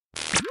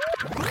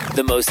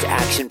The most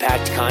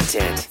action-packed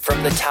content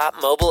from the top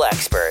mobile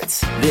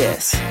experts.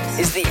 This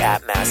is the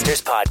App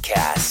Masters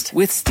Podcast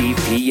with Steve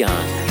P.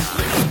 Young.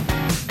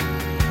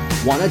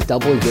 Want to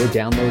double your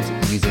downloads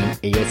using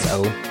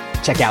ASO?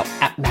 Check out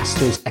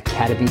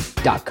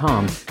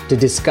appmastersacademy.com to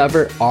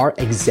discover our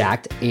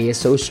exact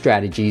ASO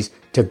strategies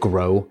to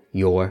grow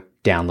your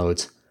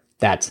downloads.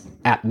 That's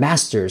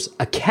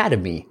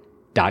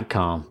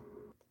appmastersacademy.com.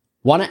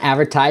 Want to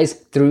advertise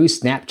through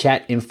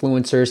Snapchat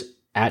influencers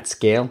at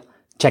scale?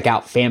 Check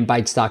out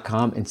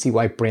fanbytes.com and see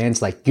why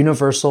brands like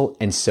Universal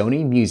and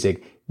Sony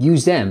Music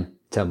use them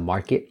to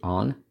market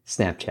on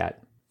Snapchat.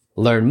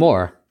 Learn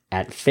more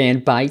at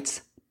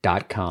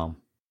fanbytes.com.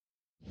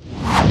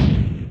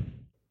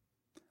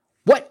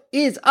 What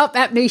is up,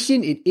 App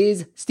Nation? It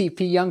is Steve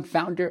P. Young,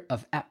 founder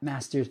of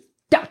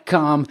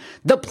appmasters.com,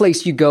 the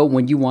place you go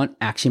when you want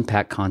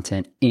action-packed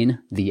content in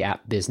the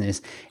app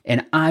business.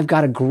 And I've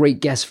got a great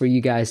guest for you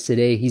guys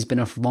today. He's been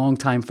a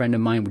longtime friend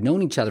of mine. We've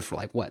known each other for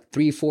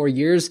 3-4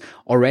 years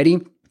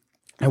already.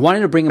 I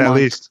wanted to bring him on.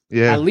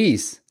 At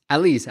least. I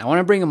want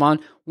to bring him on,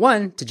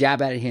 one, to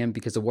jab at him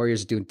because the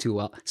Warriors are doing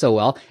so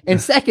well. And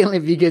secondly,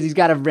 because he's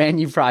got a brand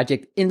new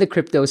project in the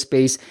crypto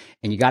space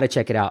and you got to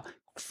check it out.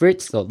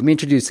 Fritz, so let me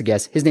introduce the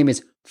guest. His name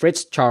is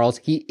Fritz Charles.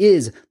 He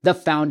is the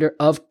founder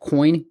of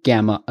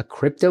CoinGamma, a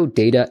crypto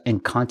data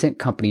and content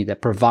company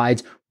that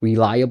provides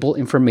reliable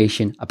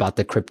information about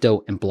the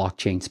crypto and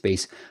blockchain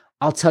space.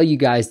 I'll tell you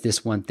guys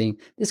this one thing.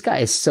 This guy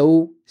is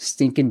so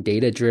stinking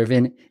data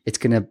driven. It's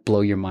going to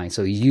blow your mind.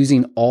 So he's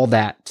using all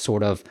that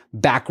sort of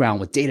background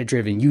with data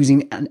driven,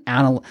 using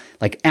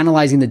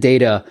analyzing the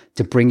data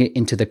to bring it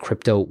into the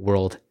crypto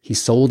world. He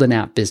sold an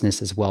app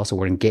business as well. So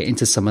we're going to get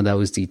into some of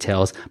those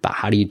details about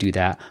how do you do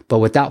that. But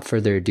without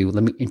further ado,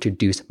 let me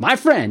introduce my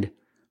friend,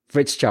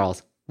 Fritz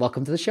Charles.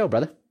 Welcome to the show,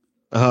 brother.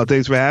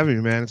 Thanks for having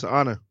me, man. It's an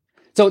honor.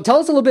 So tell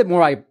us a little bit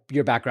more about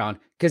your background,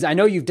 because I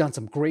know you've done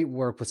some great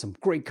work with some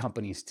great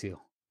companies too.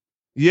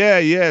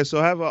 Yeah. So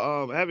I have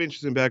an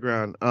interesting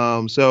background.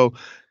 So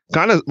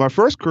kind of my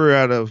first career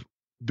out of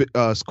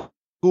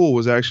school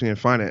was actually in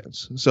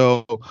finance.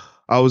 So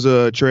I was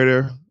a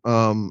trader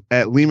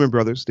at Lehman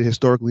Brothers, the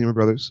historic Lehman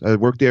Brothers. I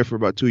worked there for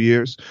about 2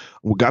 years.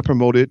 We got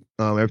promoted.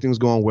 Everything was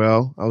going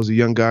well. I was a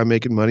young guy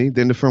making money.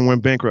 Then the firm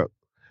went bankrupt,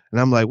 and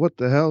I'm like, what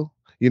the hell?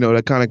 You know,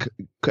 that kind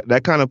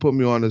of put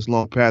me on this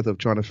long path of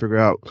trying to figure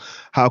out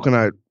how can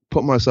I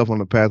put myself on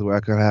a path where I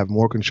can have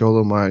more control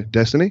of my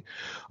destiny.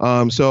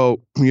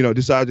 So,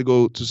 decided to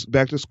go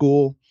back to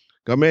school,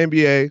 got my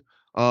MBA,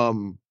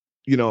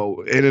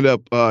 ended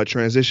up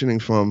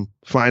transitioning from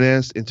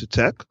finance into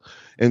tech.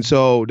 And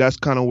so that's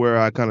kind of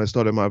where I kind of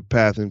started my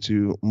path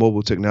into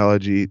mobile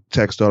technology,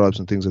 tech startups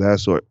and things of that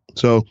sort.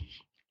 So,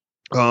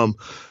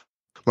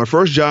 my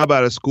first job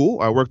out of school,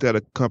 I worked at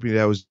a company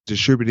that was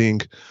distributing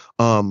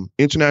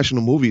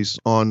international movies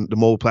on the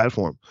mobile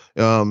platform.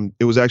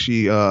 It was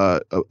actually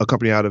a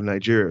company out of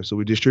Nigeria. So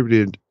we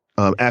distributed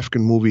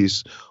African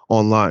movies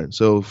online.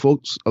 So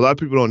folks, a lot of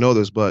people don't know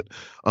this, but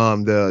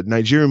the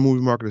Nigerian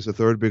movie market is the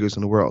third biggest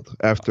in the world.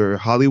 After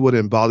Hollywood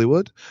and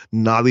Bollywood,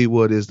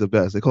 Nollywood is the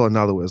best. They call it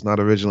Nollywood. It's not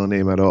an original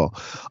name at all.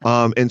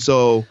 And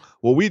so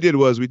what we did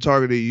was we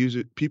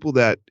targeted people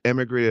that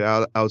emigrated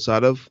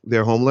outside of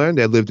their homeland,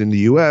 that lived in the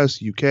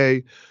U.S.,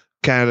 U.K.,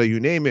 Canada, you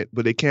name it,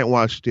 but they can't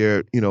watch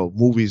their,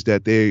 movies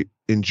that they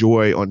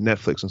enjoy on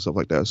Netflix and stuff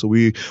like that. So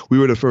we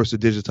were the first to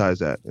digitize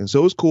that. And so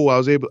it was cool.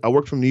 I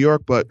worked from New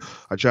York, but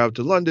I traveled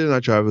to London. I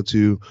traveled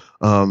to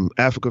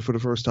Africa for the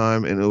first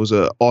time, and it was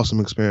an awesome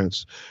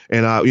experience.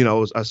 And I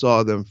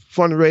saw them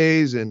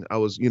fundraise, and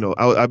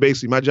I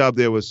basically, my job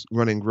there was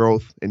running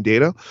growth and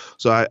data.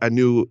 So I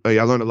learned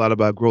a lot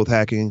about growth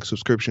hacking,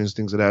 subscriptions,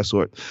 things of that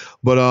sort.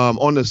 But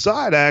on the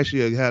side, I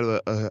actually had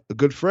a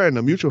good friend,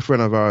 a mutual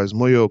friend of ours,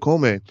 Moyo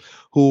Okome,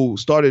 who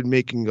started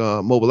making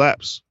mobile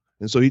apps.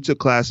 And so he took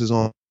classes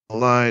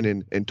online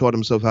and taught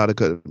himself how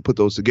to put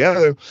those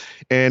together.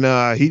 And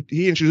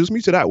he introduced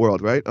me to that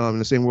world, right? In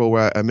the same world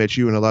where I met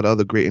you and a lot of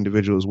other great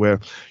individuals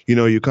where,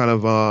 you kind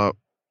of,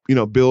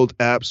 build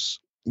apps.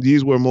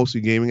 These were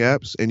mostly gaming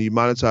apps, and you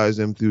monetize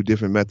them through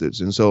different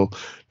methods. And so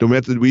the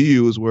method we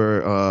used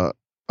were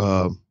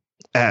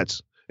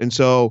ads. And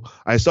so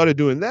I started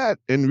doing that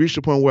and reached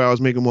a point where I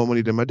was making more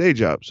money than my day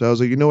job. So I was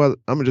like, you know what?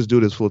 I'm gonna just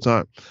do this full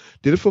time.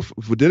 Did it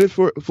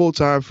for full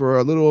time for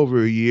a little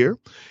over a year.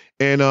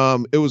 And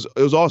it was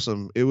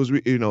awesome. It was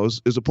it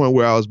was a point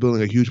where I was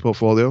building a huge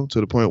portfolio to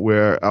the point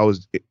where I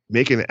was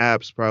making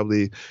apps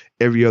probably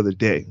every other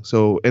day.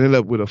 So ended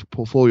up with a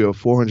portfolio of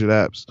 400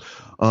 apps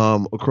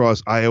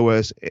across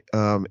iOS,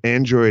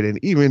 Android,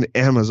 and even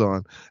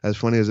Amazon. As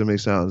funny as it may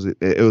sound,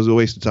 it was a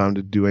waste of time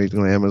to do anything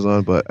on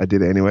Amazon, but I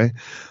did it anyway.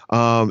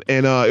 And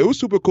it was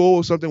super cool. It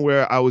was something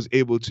where I was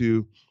able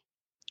to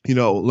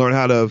learn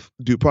how to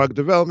do product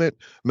development,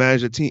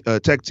 manage a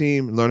tech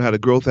team, learn how to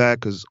growth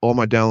hack, because all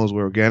my downloads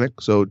were organic.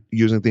 So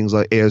using things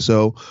like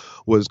ASO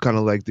was kind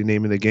of like the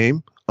name of the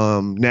game.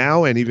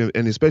 Now,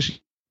 and especially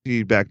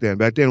back then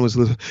was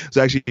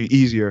actually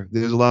easier.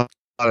 There's a lot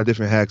of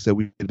different hacks that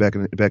we did back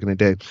in the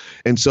day.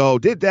 And so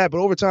did that, but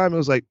over time it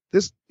was like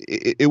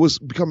it was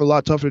becoming a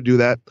lot tougher to do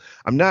that.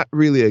 I'm not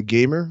really a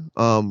gamer.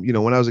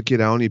 When I was a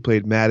kid, I only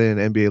played Madden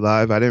and NBA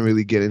Live. I didn't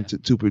really get into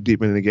super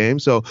deep into the game.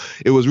 So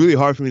it was really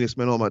hard for me to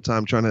spend all my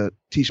time trying to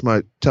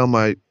tell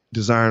my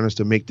designers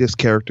to make this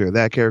character,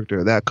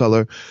 that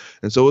color.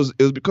 And so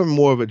it was becoming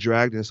more of a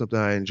drag than something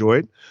I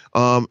enjoyed.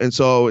 And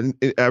so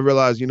I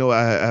realized,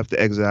 I have to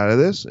exit out of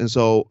this. And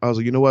so I was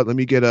like, you know what, let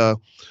me get a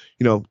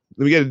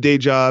day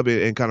job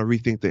and kind of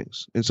rethink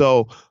things. And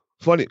so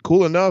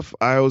cool enough,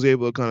 I was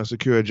able to kind of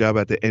secure a job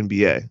at the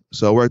NBA.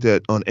 So I worked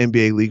on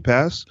NBA League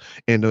Pass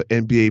and the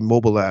NBA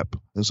mobile app.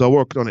 And so I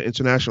worked on the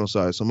international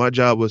side. So my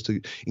job was to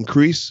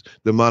increase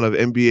the amount of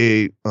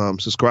NBA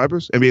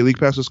NBA League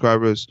Pass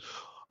subscribers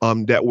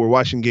that were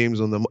watching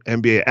games on the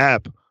NBA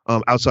app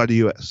outside the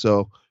U.S.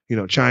 So,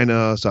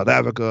 China, South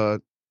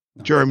Africa,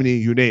 Germany,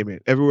 you name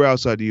it, everywhere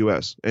outside the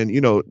U.S. And,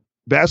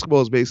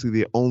 basketball is basically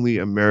the only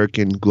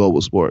American global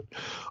sport.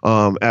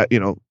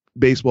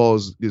 Baseball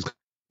is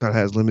kind of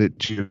has limited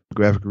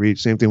geographic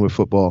reach. Same thing with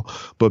football.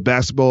 But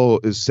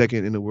basketball is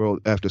second in the world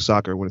after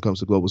soccer when it comes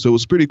to global. So it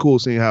was pretty cool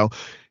seeing how,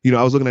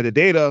 I was looking at the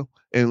data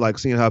and like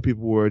seeing how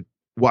people were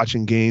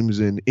watching games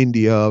in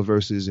India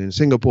versus in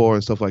Singapore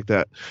and stuff like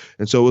that.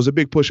 And so it was a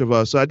big push of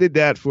us. So I did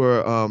that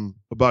for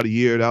about a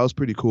year. That was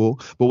pretty cool.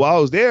 But while I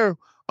was there,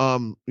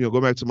 going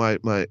back to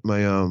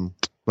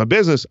my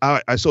business,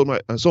 I sold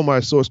my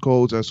source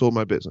codes and I sold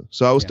my business.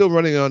 So I was still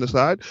running it on the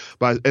side,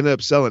 but I ended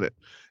up selling it.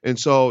 And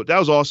so that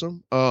was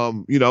awesome. I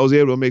was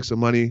able to make some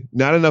money,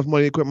 not enough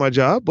money to quit my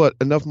job, but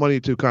enough money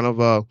to kind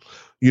of,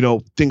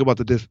 think about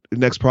the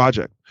next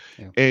project.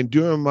 Yeah. And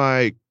during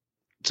my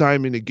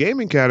time in the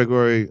gaming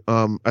category,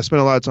 I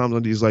spent a lot of time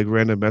on these like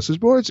random message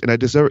boards, and I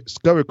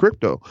discovered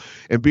crypto.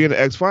 And being an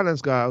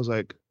ex-finance guy, I was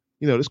like,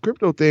 this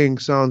crypto thing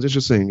sounds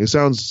interesting. It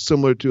sounds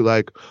similar to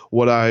like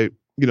what I,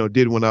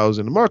 did when I was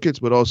in the markets,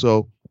 but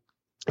also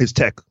it's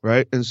tech,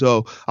 right? And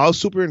so I was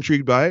super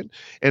intrigued by it.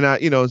 And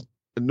a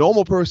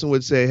normal person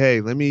would say,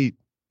 hey, let me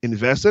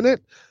invest in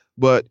it.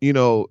 But,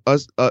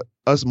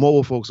 us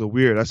mobile folks are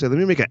weird. I said, let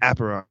me make an app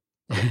around.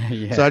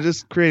 Yeah. So I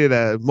just created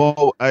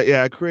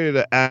I created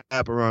an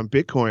app around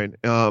Bitcoin,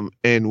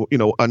 and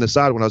on the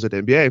side when I was at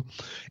the NBA,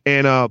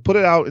 and put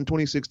it out in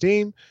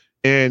 2016,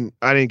 and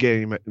I didn't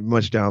get any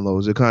much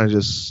downloads. It kind of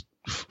just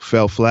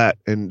fell flat,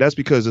 and that's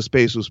because the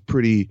space was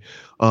pretty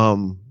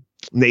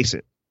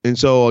nascent. And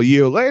so a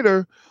year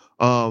later,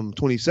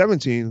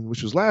 2017,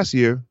 which was last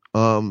year,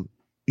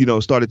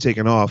 started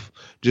taking off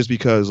just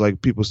because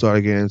like people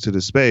started getting into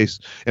the space.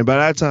 And by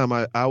that time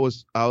I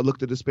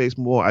looked at the space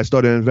more. I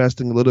started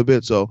investing a little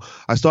bit. So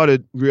I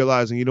started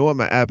realizing,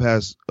 my app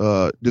has,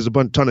 there's a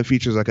ton of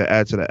features I could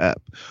add to the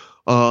app.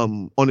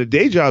 On the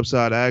day job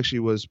side, I actually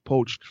was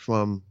poached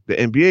from the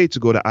NBA to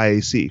go to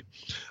IAC.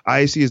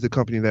 IAC is the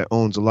company that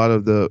owns a lot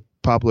of the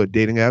popular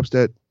dating apps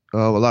that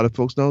a lot of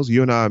folks knows.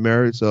 You and I are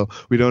married, so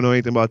we don't know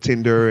anything about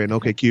Tinder and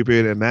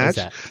OkCupid and Match.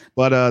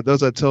 But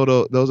those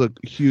are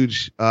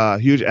huge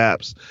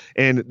apps.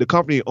 And the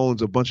company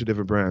owns a bunch of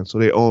different brands. So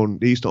they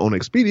used to own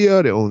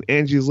Expedia, they own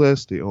Angie's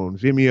List, they own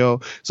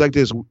Vimeo.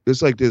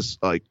 It's like this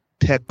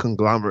tech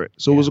conglomerate.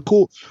 So it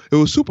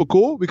was super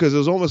cool because it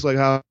was almost like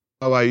how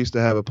I used to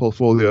have a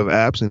portfolio of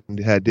apps and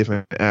had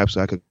different apps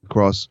I could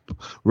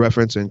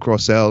cross-reference and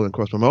cross-sell and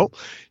cross-promote.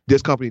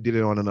 This company did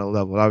it on another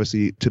level,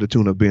 obviously to the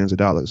tune of billions of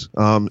dollars.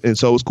 And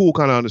so it was cool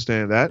kind of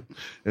understand that.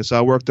 And so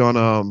I worked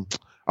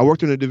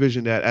in a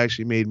division that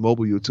actually made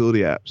mobile utility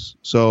apps.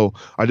 So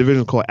our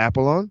division is called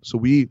Apollon.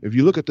 So if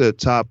you look at the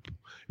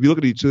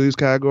utilities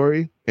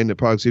category and the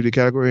productivity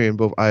category in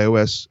both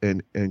iOS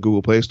and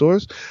Google Play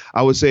stores,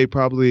 I would say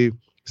probably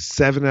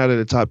 7 out of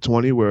the top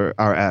 20 were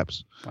our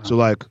apps. Wow. So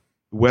like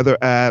weather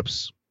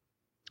apps,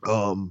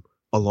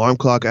 alarm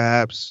clock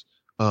apps,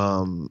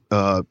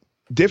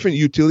 different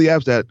utility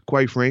apps that,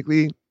 quite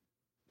frankly,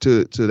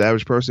 to the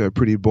average person are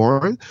pretty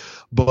boring.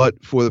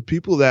 But for the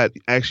people that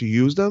actually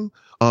use them,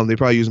 they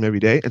probably use them every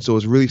day. And so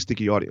it's a really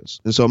sticky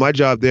audience. And so my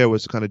job there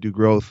was to kind of do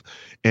growth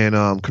and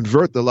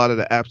convert a lot of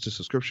the apps to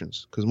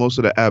subscriptions, because most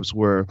of the apps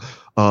were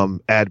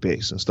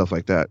ad-based and stuff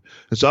like that.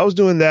 And so I was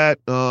doing that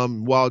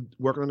while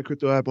working on the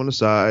crypto app on the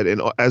side.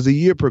 And as the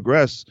year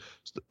progressed,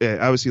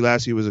 obviously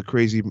last year was a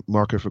crazy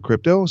market for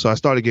crypto. So I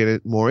started getting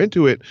more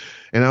into it.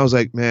 And I was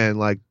like, man,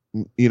 like,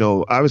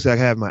 obviously I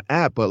have my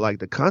app, but like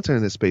the content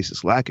in this space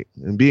is lacking.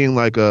 And being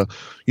like a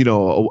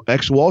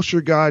ex-Wall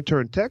Street guy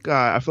turned tech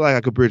guy, I feel like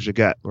I could bridge the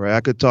gap, right?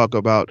 I could talk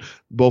about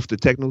both the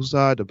technical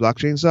side, the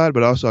blockchain side,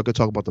 but also I could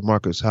talk about the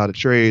markets, how to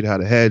trade, how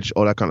to hedge,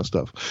 all that kind of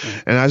stuff.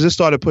 Mm-hmm. And I just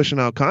started pushing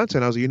out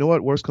content. I was like, you know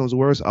what, worst comes to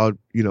worst, I'll,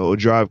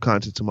 drive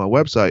content to my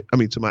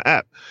to my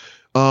app.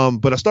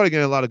 But I started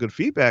getting a lot of good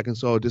feedback. And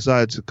so I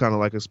decided to kind of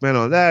like expand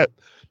on that.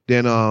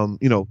 Then,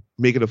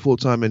 make it a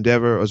full-time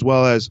endeavor, as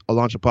well as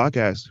launch a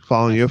podcast,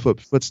 following your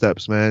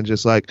footsteps, man.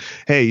 Just like,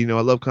 hey,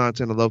 I love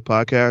content. I love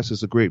podcasts.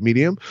 It's a great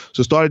medium.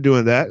 So started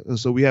doing that. And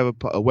so we have a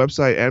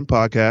website and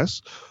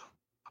podcast.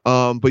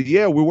 But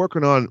yeah, we're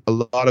working on a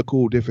lot of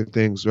cool different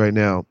things right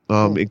now.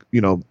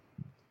 Building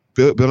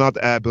out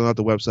the app, building out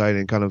the website,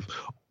 and kind of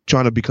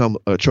trying to become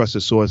a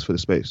trusted source for the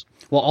space.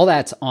 Well, all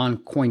that's on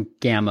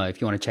CoinGamma if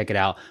you want to check it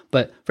out.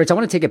 But Fritz, I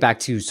want to take it back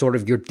to sort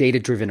of your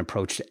data-driven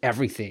approach to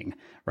everything,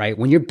 right?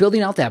 When you're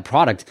building out that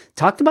product,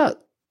 talk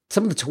about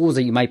some of the tools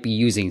that you might be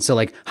using. So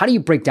like, how do you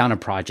break down a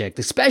project,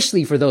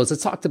 especially for those?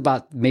 Let's talk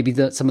about maybe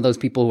some of those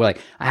people who are like,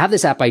 I have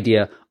this app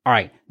idea. All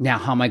right, now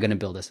how am I going to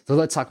build this? So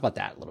let's talk about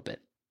that a little bit.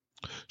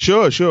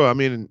 Sure. I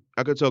mean,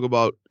 I could talk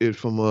about it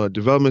from a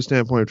development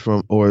standpoint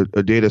or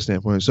a data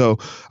standpoint. So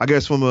I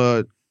guess from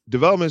a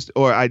development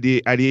or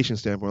ideation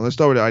standpoint, let's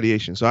start with the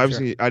ideation. So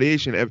obviously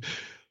ideation, I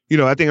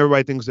think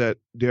everybody thinks that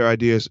their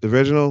idea is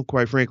original.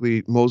 Quite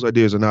frankly, most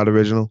ideas are not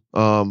original.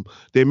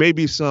 There may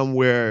be some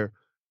where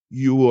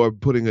you are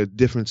putting a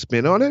different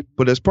spin on it,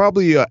 but it's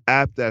probably an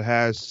app that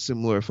has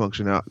similar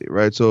functionality,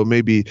 right? So it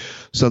may be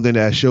something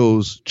that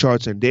shows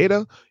charts and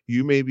data.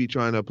 You may be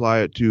trying to apply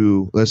it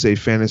to, let's say,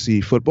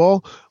 fantasy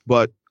football,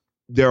 but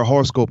there are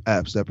horoscope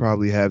apps that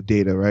probably have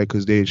data, right?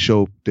 Because they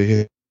show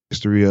the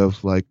history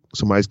of like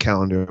somebody's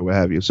calendar or what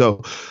have you.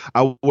 So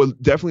I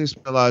would definitely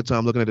spend a lot of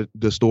time looking at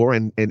the store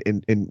and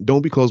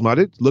don't be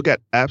closed-minded. Look at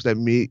apps that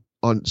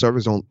on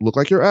surface don't look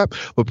like your app,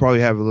 but probably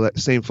have the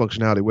same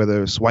functionality,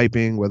 whether it's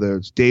swiping, whether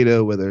it's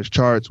data, whether it's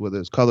charts, whether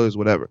it's colors,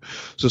 whatever.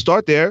 So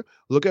start there.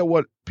 Look at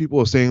what people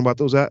are saying about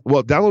those apps.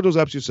 Well, download those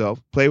apps yourself,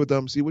 play with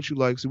them, see what you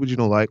like, see what you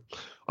don't like.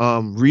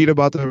 Read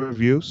about the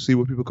reviews, see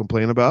what people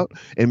complain about,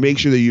 and make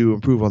sure that you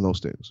improve on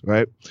those things,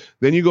 right?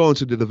 Then you go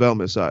into the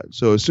development side.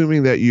 So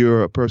assuming that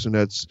you're a person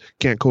that's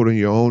can't code on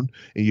your own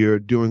and you're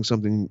doing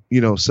something,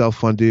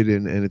 self-funded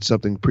and it's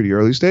something pretty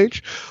early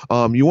stage,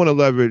 you want to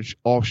leverage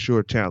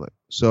offshore talent.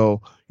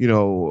 So, a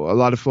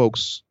lot of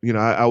folks,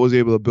 I was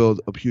able to build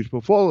a huge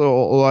portfolio.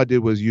 All I did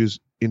was use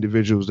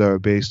individuals that are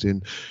based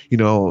in,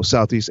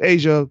 Southeast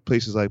Asia,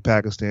 places like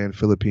Pakistan,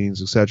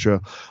 Philippines, etc.,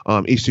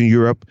 Eastern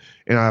Europe.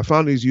 And I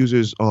found these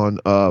users on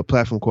a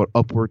platform called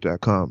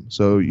Upwork.com.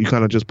 So you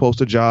kind of just post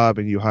a job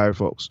and you hire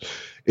folks.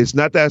 It's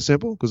not that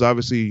simple because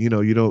obviously, there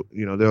are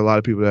a lot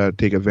of people that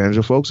take advantage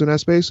of folks in that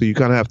space. So you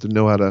kind of have to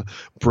know how to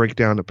break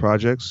down the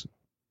projects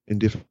in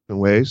different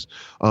ways.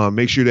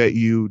 Make sure that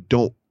you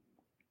don't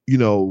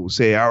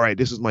say, all right,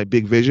 this is my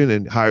big vision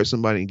and hire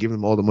somebody and give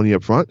them all the money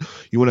up front.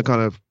 You want to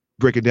kind of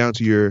break it down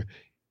to your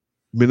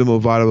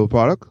minimum viable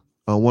product.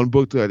 One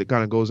book that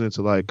kind of goes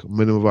into like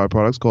minimum viable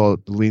products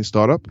called The Lean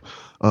Startup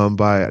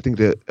by I think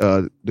the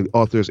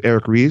author is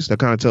Eric Ries. That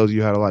kind of tells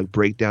you how to like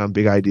break down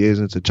big ideas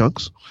into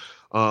chunks.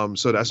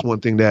 So that's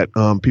one thing that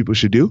people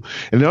should do.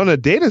 And then on the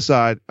data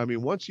side, I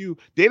mean,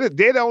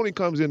 data only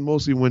comes in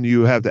mostly when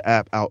you have the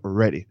app out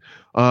already.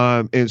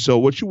 And so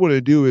what you want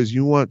to do is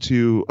you want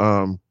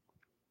to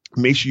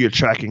make sure your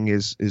tracking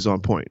is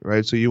on point,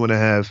 right? So you want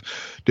to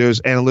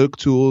there's analytic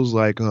tools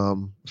like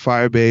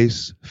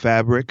Firebase,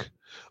 Fabric.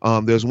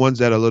 There's ones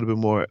that are a little bit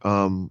more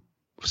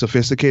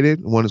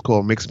sophisticated. One is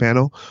called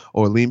Mixpanel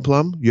or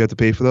Leanplum. You have to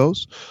pay for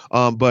those.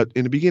 But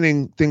in the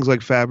beginning, things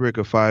like Fabric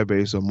or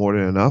Firebase are more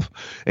than enough.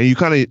 And you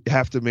kind of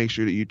have to make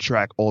sure that you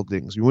track all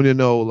things. You want to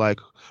know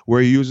like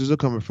where your users are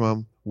coming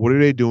from, what are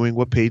they doing,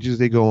 what pages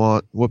they go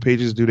on, what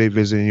pages do they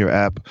visit in your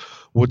app,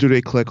 what do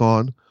they click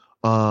on.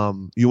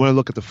 You want to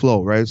look at the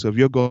flow, right? So if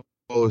your goal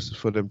is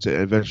for them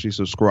to eventually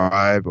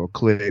subscribe or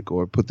click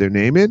or put their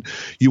name in,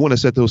 you want to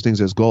set those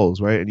things as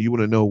goals, right? And you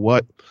want to know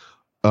what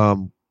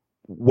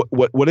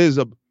is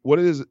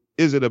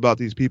it about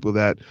these people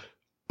that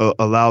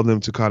allow them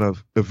to kind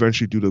of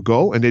eventually do the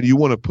goal, and then you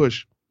want to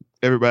push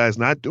everybody that's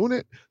not doing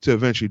it to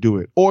eventually do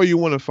it, or you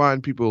want to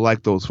find people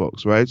like those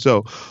folks, right?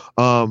 So,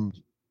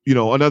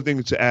 another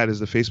thing to add is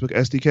the Facebook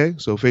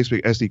SDK. So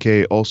Facebook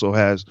SDK also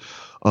has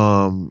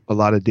a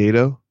lot of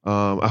data.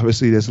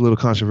 Obviously, that's a little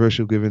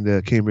controversial given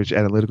the Cambridge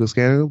Analytica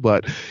scandal,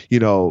 but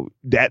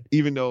that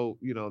even though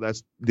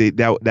that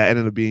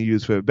ended up being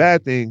used for a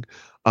bad thing,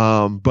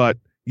 but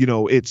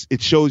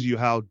it shows you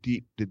how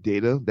deep the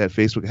data that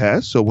Facebook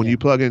has. So when you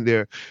plug in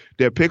their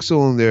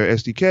pixel and their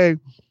SDK,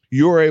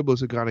 you're able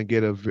to kind of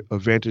get a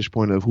vantage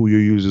point of who your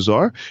users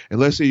are. And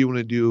let's say you want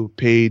to do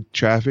paid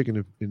traffic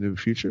in the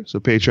future. So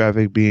paid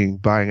traffic being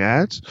buying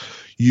ads,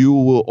 you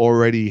will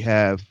already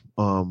have,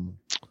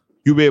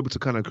 you'll be able to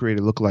kind of create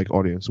a lookalike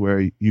audience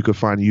where you could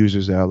find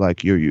users that are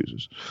like your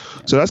users.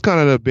 So that's kind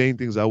of the main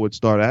things I would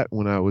start at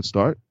when I would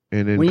start,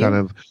 and then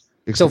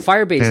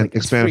Firebase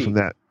expand from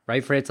that.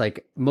 Right, Fritz?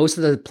 Like most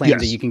of the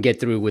plans that you can get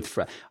through with,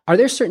 are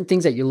there certain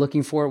things that you're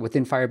looking for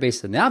within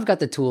Firebase? So now I've got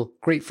the tool.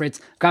 Great, Fritz.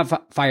 I've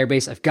got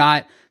Firebase. I've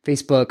got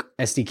Facebook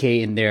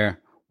SDK in there.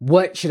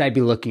 What should I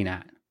be looking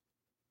at?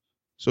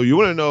 So you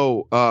want to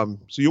know,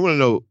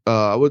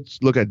 I would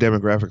look at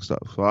demographic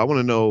stuff. So I want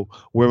to know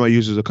where my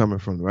users are coming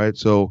from, right?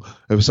 So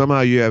if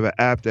somehow you have an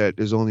app that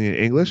is only in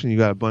English and you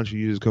got a bunch of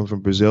users coming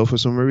from Brazil for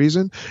some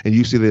reason, and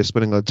you see they're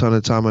spending a ton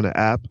of time on the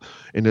app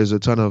and there's a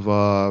ton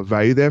of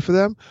value there for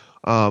them,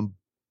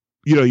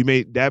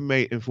 that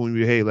may inform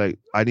you, hey, like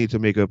I need to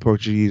make a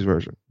Portuguese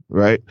version,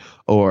 right?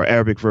 Or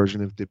Arabic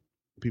version if the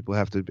people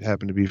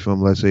happen to be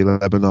from, let's say,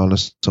 Lebanon or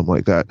something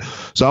like that.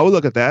 So I would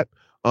look at that.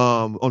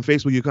 On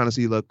Facebook, you kind of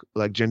see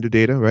like gender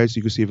data, right? So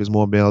you can see if it's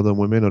more male than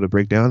women or the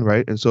breakdown,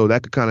 right? And so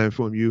that could kind of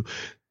inform you,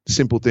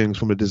 simple things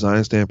from a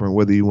design standpoint,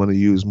 whether you want to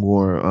use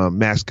more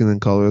masculine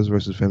colors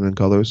versus feminine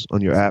colors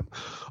on your app,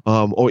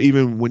 or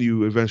even when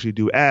you eventually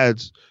do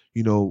ads,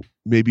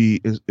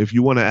 maybe if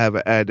you want to have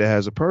an ad that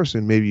has a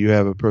person, maybe you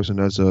have a person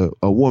that's a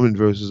woman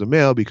versus a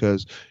male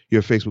because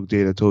your Facebook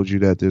data told you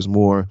that there's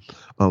more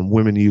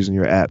women using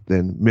your app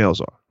than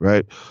males are,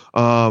 right?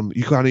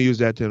 You kind of use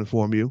that to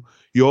inform you.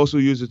 You also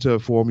use it to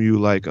inform you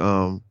like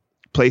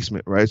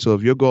placement, right? So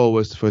if your goal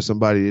was for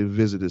somebody to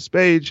visit this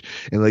page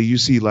and like you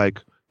see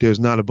like there's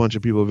not a bunch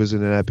of people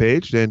visiting that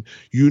page, then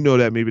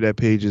that maybe that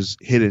page is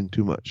hidden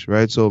too much,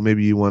 right? So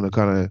maybe you want to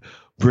kind of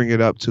bring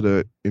it up to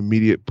the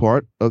immediate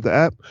part of the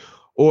app.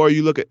 Or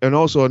you look at, and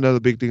also another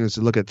big thing is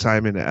to look at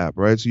time in the app,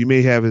 right? So you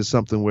may have it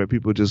something where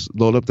people just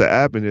load up the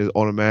app and it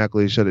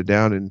automatically shut it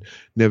down and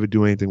never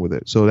do anything with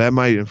it. So that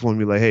might inform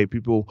you like, hey,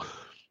 people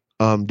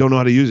don't know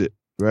how to use it,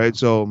 right?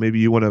 So maybe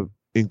you want to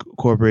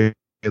incorporate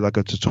like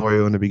a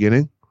tutorial in the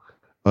beginning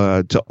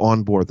to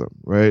onboard them,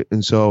 right?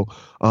 And so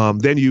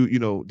then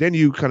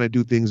you kind of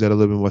do things that are a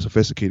little bit more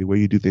sophisticated, where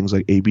you do things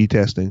like A/B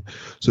testing.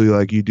 So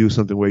you do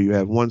something where you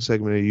have one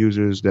segment of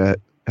users that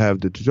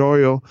have the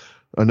tutorial,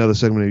 another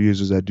segment of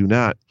users that do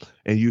not,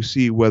 and you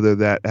see whether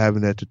that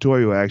having that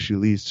tutorial actually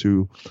leads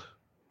to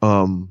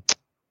a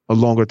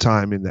longer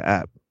time in the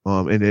app.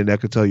 And then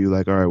that could tell you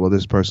like, all right, well,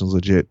 this person's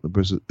legit,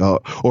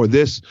 or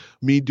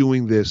me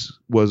doing this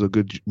was a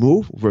good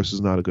move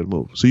versus not a good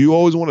move. So you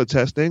always want to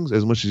test things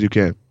as much as you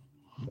can.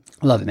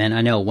 Love it, man.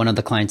 I know one of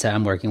the clients that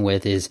I'm working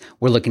with is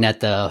we're looking at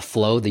the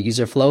flow, the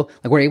user flow.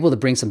 Like we're able to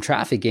bring some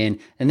traffic in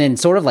and then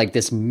sort of like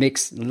this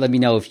mix. Let me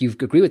know if you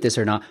agree with this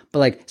or not, but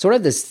like sort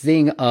of this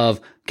thing of,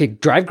 okay,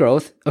 drive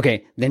growth.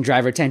 Okay. Then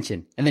drive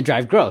retention and then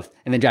drive growth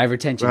and then drive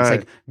retention. Right.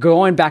 It's like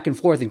going back and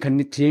forth and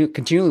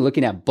continually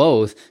looking at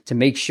both to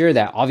make sure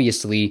that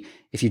obviously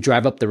if you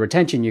drive up the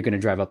retention, you're going to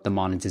drive up the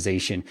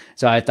monetization.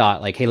 So I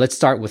thought like, hey, let's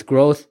start with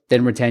growth,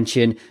 then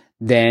retention,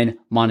 then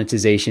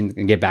monetization,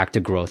 and get back to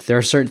growth. There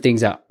are certain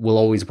things that will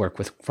always work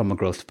with from a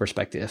growth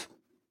perspective.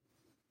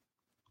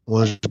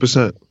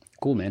 100%.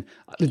 Cool, man.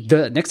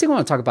 The next thing I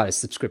want to talk about is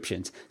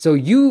subscriptions. So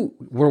you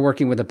were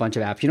working with a bunch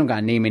of apps. You don't got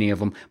to name any of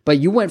them, but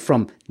you went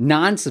from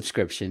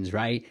non-subscriptions,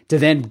 right, to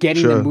then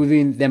getting them,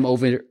 moving them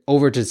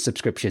over to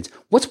subscriptions.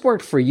 What's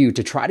worked for you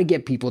to try to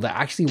get people to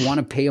actually want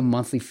to pay a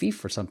monthly fee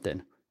for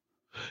something?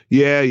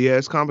 Yeah,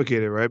 it's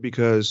complicated, right?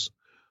 Because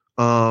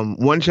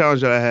one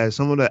challenge that I had,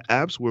 some of the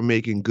apps were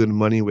making good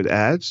money with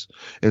ads.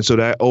 And so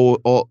that,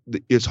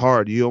 it's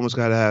hard. You almost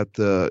got to have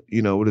to,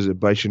 what is it?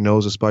 Bite your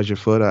nose or spite your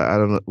foot. I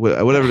don't know,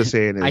 whatever the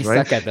saying is, I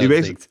right? suck at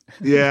those things.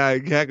 Yeah,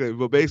 exactly.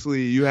 But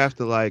basically you have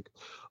to like,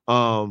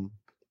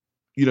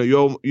 you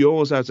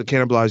almost have to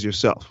cannibalize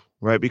yourself,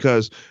 right?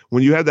 Because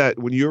when you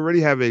already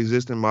have an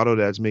existing model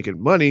that's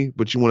making money,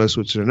 but you want to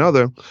switch to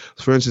another,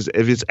 for instance,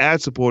 if it's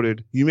ad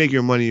supported, you make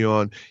your money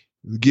on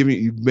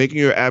making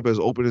your app as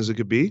open as it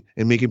could be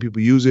and making people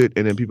use it,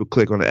 and then people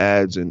click on the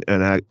ads and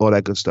all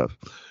that good stuff.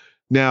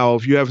 Now,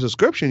 if you have a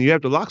subscription, you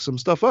have to lock some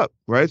stuff up,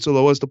 right?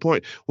 So what's the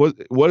point?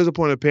 What is the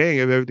point of paying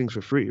if everything's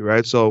for free,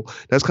 right? So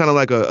that's kind of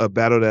like a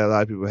battle that a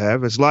lot of people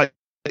have. It's a lot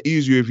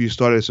easier if you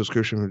started a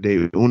subscription from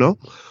day uno.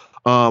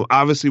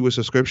 Obviously, with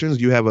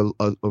subscriptions, you have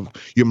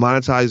you're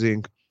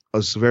monetizing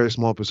a very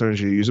small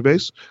percentage of your user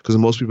base because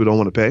most people don't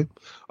want to pay,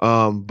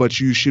 but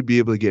you should be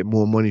able to get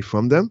more money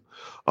from them.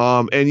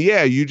 And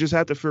yeah, you just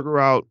have to figure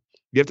out,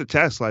 you have to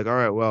test like, all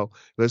right, well,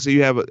 let's say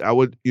you have, what I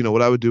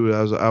would do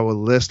is I would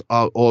list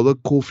out all the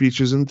cool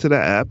features into the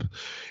app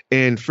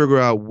and figure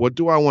out what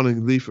do I want to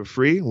leave for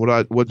free?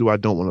 What do I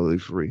don't want to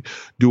leave for free?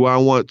 Do I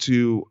want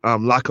to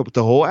lock up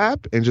the whole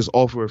app and just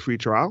offer a free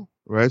trial?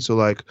 Right. So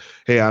like,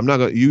 hey, I'm not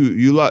going to,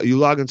 you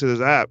log into this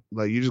app,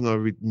 like you're just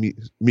going to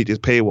meet this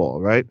paywall.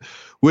 Right.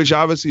 Which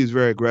obviously is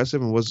very aggressive.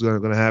 And what's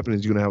going to happen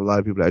is you're going to have a lot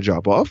of people that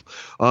drop off.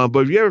 But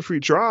if you have a free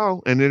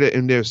trial and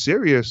they're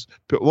serious,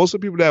 most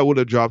of the people that would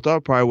have dropped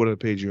off probably would have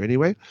paid you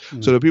anyway.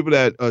 Mm-hmm. So the people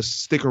that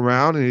stick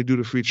around and they do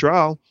the free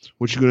trial,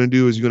 what you're going to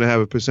do is you're going to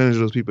have a percentage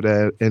of those people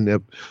that end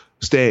up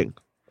staying.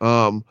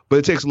 But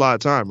it takes a lot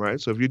of time.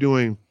 Right. So if you're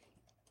doing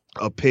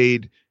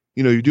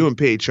you're doing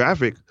paid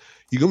traffic,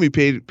 you're going to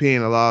be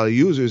paying a lot of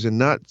users and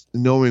not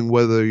knowing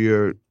whether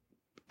your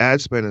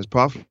ad spend is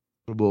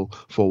profitable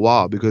for a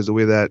while, because the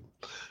way that,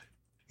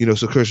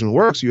 subscription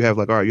works, you have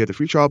like, all right, you have the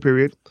free trial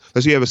period.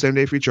 Let's say you have a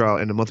 7-day free trial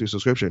and a monthly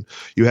subscription.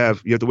 You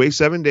have to wait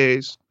 7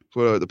 days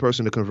for the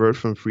person to convert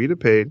from free to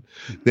paid.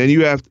 Then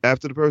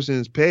after the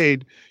person is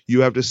paid,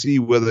 you have to see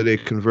whether they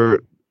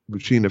convert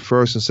between the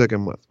first and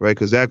second month, right?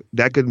 Because that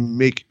could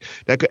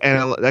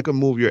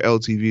move your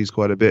LTVs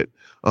quite a bit.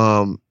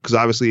 Because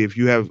obviously, if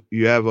you have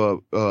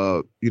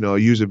a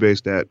user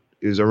base that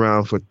is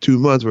around for 2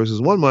 months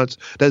versus 1 month,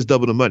 that's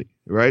double the money,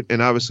 right?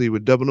 And obviously,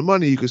 with double the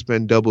money, you can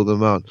spend double the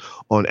amount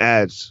on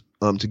ads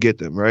to get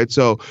them, right?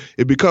 So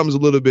it becomes a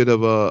little bit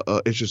of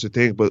a interesting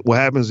thing. But what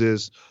happens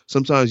is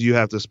sometimes you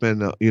have to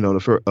spend a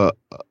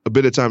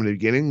bit of time in the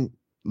beginning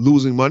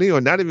losing money,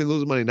 or not even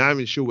losing money, not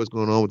even sure what's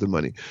going on with the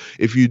money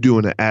if you're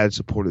doing an ad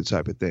supported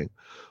type of thing.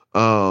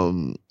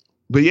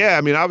 But yeah,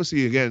 I mean,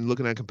 obviously, again,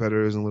 looking at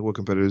competitors and look what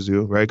competitors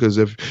do, right? Because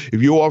if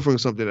you're offering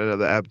something that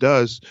another app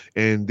does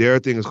and their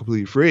thing is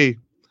completely free,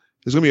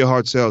 it's gonna be a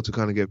hard sell to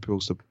kind of get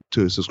people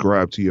to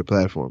subscribe to your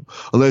platform,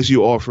 unless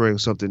you're offering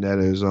something that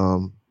is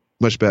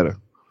much better,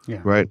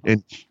 right?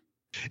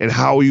 And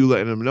how are you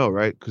letting them know,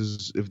 right?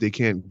 Because if they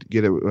can't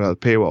get it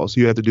without paywall,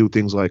 so you have to do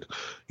things like,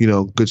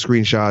 good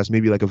screenshots,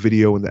 maybe like a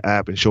video in the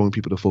app, and showing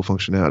people the full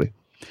functionality.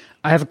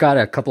 I have got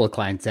a couple of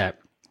clients that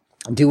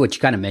do what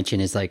you kind of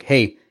mentioned is like,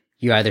 hey,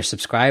 you either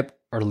subscribe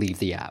or leave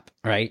the app,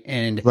 right?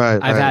 And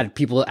I've had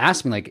people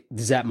ask me like,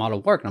 does that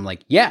model work? And I'm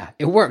like, yeah,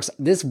 it works.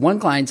 This one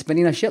client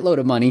spending a shitload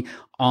of money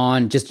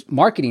on just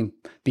marketing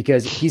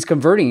because he's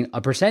converting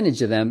a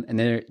percentage of them and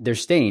they're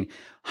staying.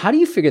 How do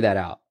you figure that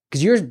out?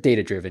 Because you're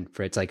data driven,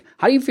 Fritz. Like,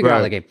 how do you figure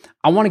out like, hey,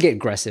 I want to get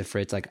aggressive,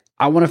 Fritz. Like,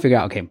 I want to figure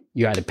out, okay,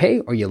 you either pay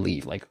or you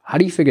leave. Like, how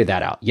do you figure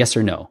that out? Yes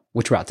or no?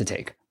 Which route to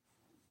take?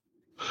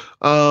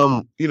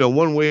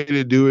 One way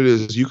to do it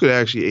is you could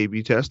actually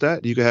A/B test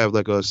that. You could have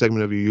like a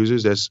segment of your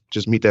users that's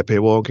just meet that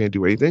paywall and can't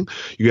do anything.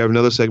 You have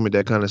another segment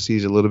that kind of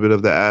sees a little bit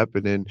of the app,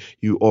 and then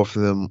you offer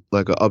them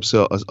like a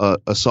upsell,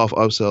 a soft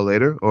upsell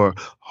later, or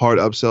hard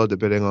upsell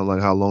depending on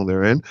like how long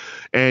they're in.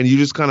 And you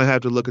just kind of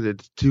have to look at the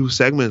two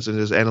segments and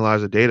just analyze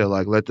the data.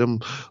 Like let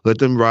them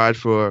ride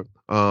for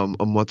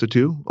a month or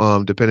two,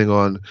 depending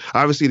on.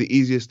 Obviously, the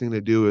easiest thing to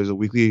do is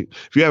if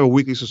you have a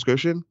weekly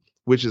subscription,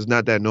 which is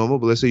not that normal,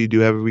 but let's say you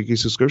do have a weekly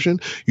subscription,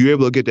 you're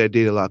able to get that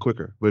data a lot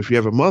quicker. But if you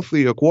have a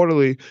monthly or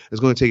quarterly,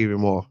 it's going to take even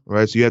more,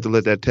 right? So you have to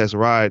let that test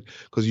ride,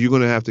 because you're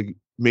going to have to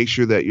make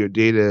sure that your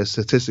data is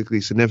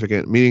statistically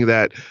significant, meaning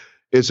that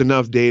it's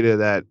enough data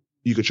that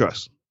you could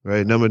trust,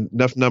 right?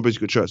 Enough numbers you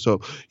could trust.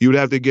 So you would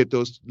have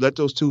to let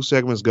those two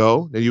segments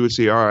go, and you would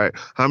see, all right,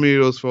 how many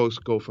of those folks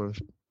go from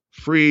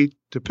free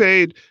to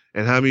paid,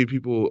 and how many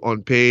people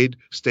on paid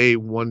stay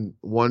one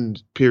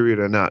period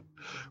or not.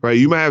 Right,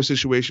 you might have a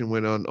situation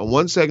when on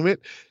one segment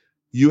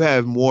you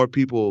have more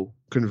people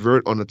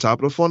convert on the top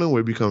of the funnel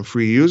where they become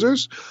free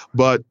users,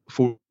 but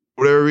for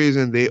whatever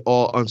reason they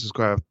all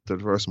unsubscribe after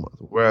the first month.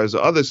 Whereas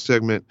the other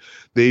segment,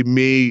 they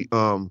may,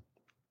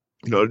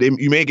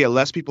 you may get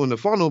less people in the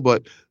funnel,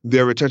 but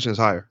their retention is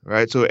higher,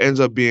 right? So it ends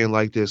up being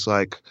like this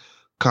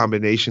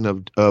combination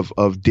of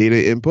data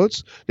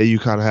inputs that you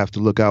kind of have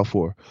to look out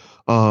for.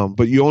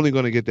 But you're only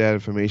going to get that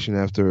information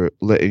after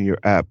letting your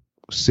app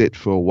sit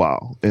for a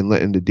while and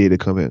letting the data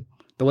come in.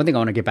 The one thing I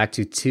want to get back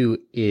to too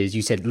is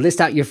you said list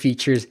out your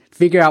features,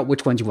 figure out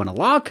which ones you want to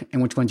lock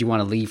and which ones you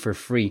want to leave for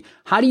free.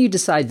 How do you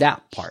decide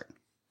that part?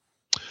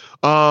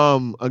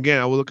 Again,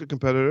 I will look at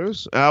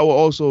competitors. I will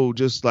also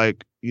just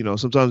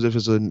sometimes if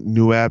it's a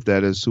new app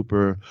that is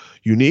super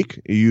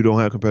unique, you don't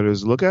have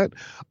competitors to look at,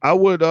 I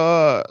would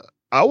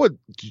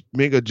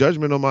make a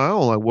judgment on my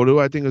own. Like, what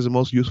do I think is the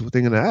most useful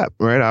thing in the app,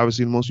 right?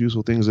 Obviously, the most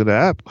useful things in the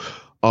app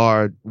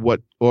are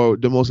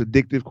the most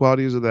addictive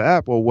qualities of the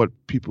app, or what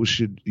you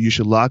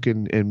should lock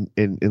and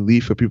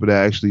leave for people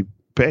that actually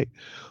pay.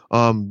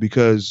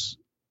 Because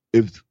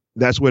if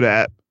that's where the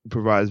app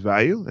provides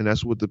value, and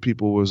that's what the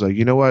people was like,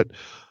 you know what,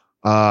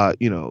 I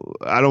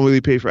don't really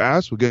pay for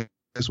apps, but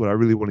guess what? I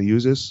really want to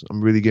use this. I'm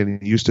really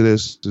getting used to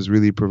this. This is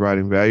really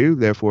providing value.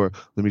 Therefore,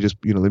 let me just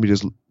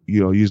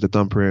use the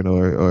thumbprint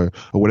or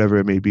whatever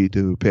it may be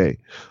to pay.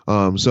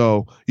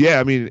 So yeah,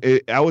 I mean,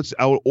 I would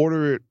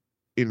order it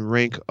in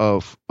rank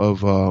of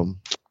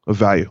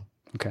value.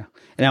 Okay.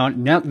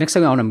 And now next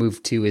thing I want to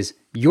move to is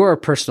your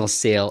personal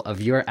sale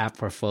of your app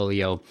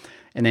portfolio,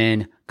 and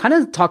then kind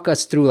of talk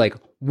us through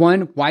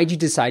one, why'd you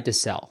decide to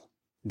sell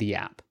the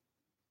app?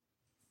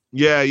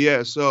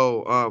 Yeah.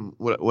 So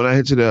when I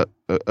hinted at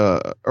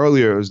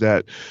earlier is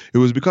that it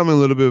was becoming a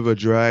little bit of a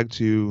drag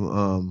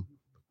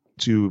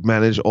to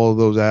manage all of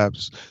those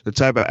apps. The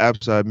type of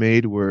apps I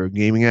made were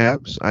gaming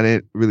apps. I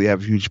didn't really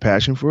have a huge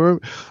passion for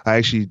it. I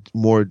actually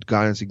more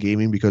got into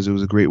gaming because it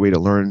was a great way to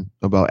learn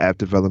about app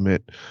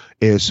development,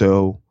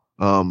 ASO,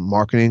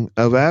 marketing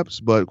of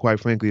apps. But quite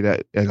frankly,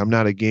 I'm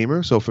not a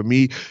gamer. So for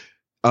me,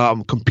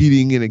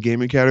 competing in a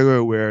gaming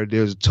category where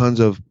there's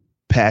tons of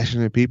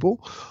passionate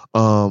people,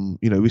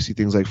 we see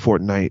things like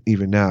Fortnite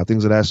even now,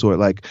 things of that sort.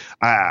 Like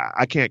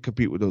I can't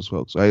compete with those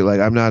folks, right? Like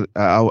I'm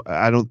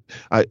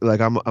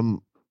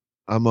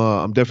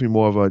definitely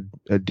more of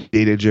a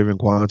data-driven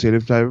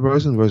quantitative type of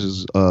person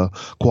versus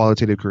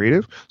qualitative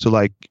creative. So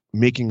like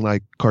making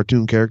like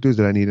cartoon characters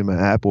that I need in my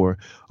app or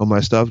on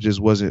my stuff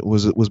just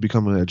was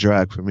becoming a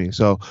drag for me.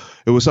 So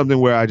it was something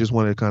where I just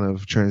wanted to kind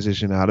of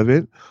transition out of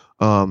it.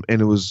 And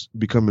it was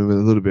becoming a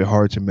little bit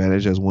hard to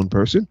manage as one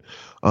person.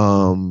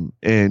 And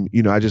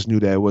I just knew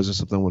that it wasn't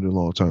something I wanted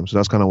long term. So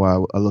that's kind of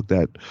why I looked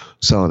at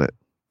selling it.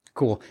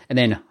 Cool. And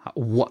then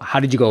how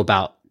did you go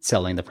about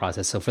selling the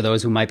process? So for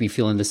those who might be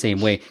feeling the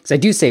same way, because I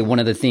do say one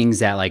of the things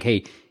that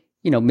hey,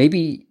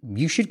 maybe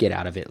you should get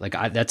out of it.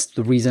 That's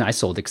the reason I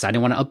sold it, because I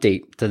didn't want to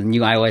update to the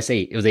new iOS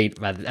 8. It was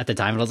 8 at the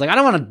time. And I was like, I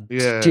don't want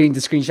to change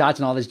the screenshots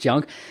and all this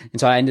junk. And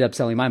so I ended up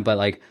selling mine.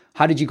 But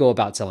how did you go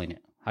about selling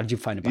it? How did you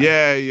find a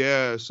buyer?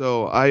 Yeah.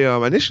 So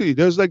I initially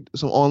there's like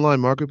some online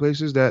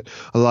marketplaces that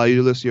allow you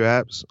to list your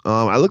apps.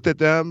 I looked at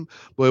them,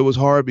 but it was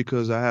hard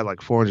because I had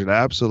like 400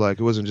 apps, so like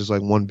it wasn't just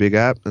like one big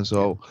app, and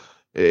so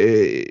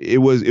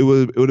it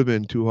would have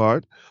been too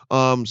hard.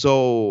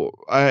 So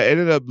I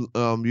ended up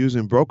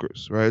using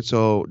brokers, right?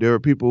 So there are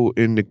people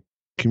in the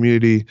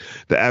community,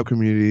 the app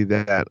community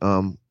that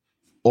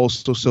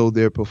also sold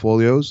their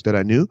portfolios that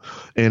I knew,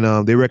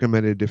 and they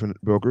recommended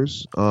different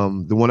brokers.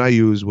 The one I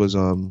used was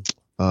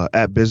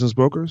App Business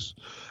Brokers.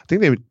 I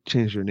think they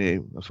changed their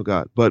name. I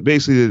forgot, but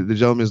basically the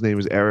gentleman's name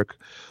is Eric.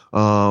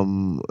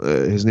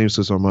 His name's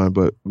still on mine,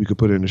 but we could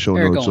put it in the show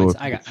Eric notes. Owens. So,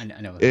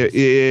 I know.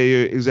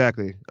 yeah,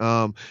 exactly.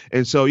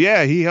 And so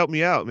yeah, he helped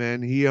me out,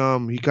 man. He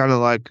kind of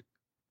like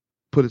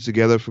put it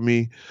together for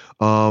me.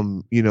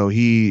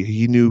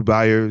 He knew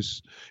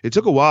buyers. It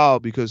took a while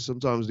because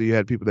sometimes you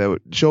had people that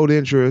showed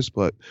interest,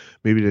 but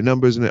maybe the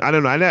numbers and I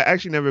don't know. I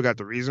actually never got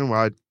the reason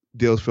why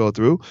deals fell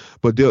through,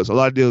 but a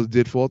lot of deals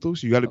did fall through.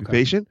 So you got to be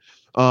patient.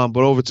 But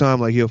over time,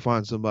 like he'll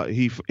find somebody.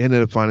 He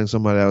ended up finding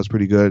somebody that was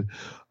pretty good.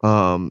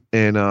 The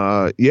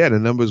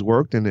numbers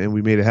worked and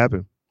we made it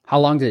happen. How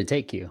long did it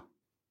take you?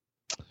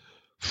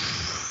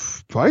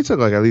 Probably took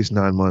like at least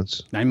 9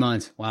 months. 9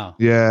 months. Wow.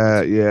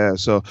 Yeah.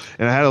 So,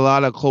 and I had a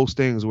lot of close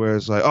things where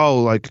it's like,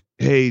 oh, like,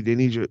 hey, they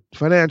need your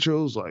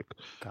financials, like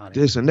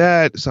this and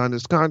that, sign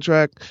this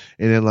contract,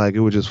 and then like it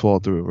would just fall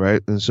through,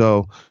 right? And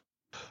so,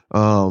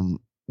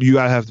 you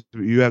have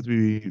to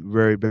be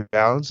very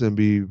balanced and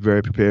be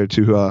very prepared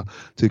to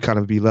kind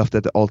of be left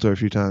at the altar a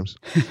few times.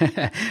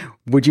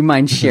 Would you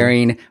mind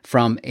sharing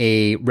from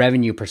a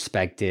revenue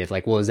perspective,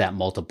 like what was that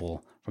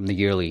multiple from the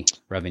yearly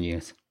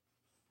revenues?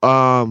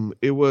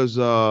 It was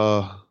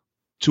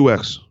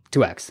 2x.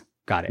 2x.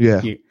 Got it.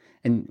 Yeah.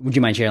 And would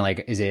you mind sharing,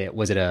 like,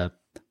 was it a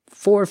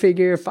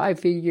 4-figure,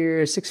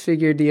 5-figure,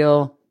 6-figure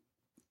deal?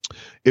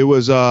 It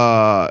was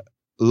low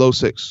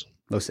 6.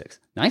 Low 6.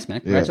 Nice,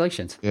 man.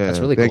 Congratulations. Yeah. That's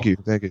really cool.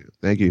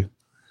 Thank you.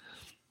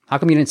 How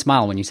come you didn't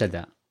smile when you said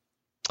that?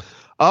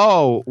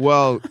 Oh,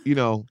 well,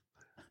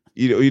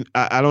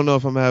 I don't know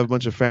if I'm gonna have a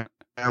bunch of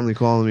family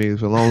calling me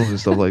for loans and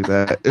stuff like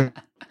that.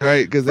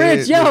 Right, because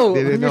they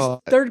didn't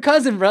know. Third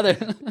cousin, brother.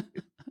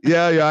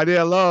 Yeah, I need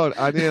a loan.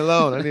 No,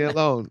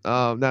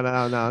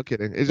 I'm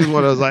kidding. It's just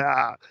one of those like,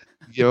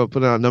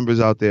 putting out numbers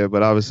out there,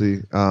 but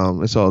obviously,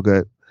 it's all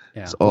good.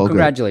 Yeah, it's all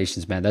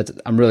congratulations, man.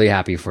 I'm really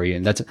happy for you,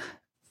 and that's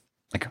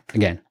like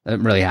again,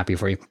 I'm really happy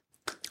for you.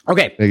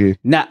 Okay, thank you.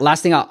 Now,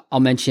 last thing I'll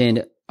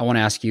mention, I want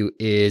to ask you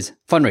is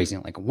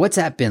fundraising. Like, what's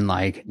that been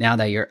like now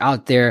that you're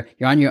out there,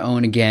 you're on your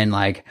own again?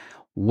 Like,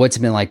 what's it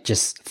been like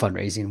just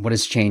fundraising? What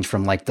has changed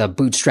from like the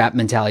bootstrap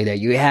mentality that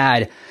you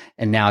had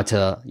and now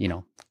to,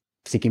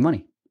 seeking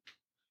money?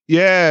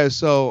 Yeah.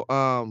 So,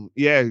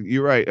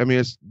 you're right. I mean,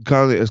 it's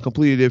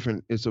completely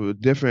different. It's a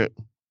different,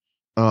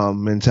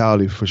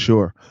 mentality for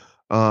sure.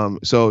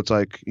 So it's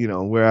like,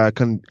 where I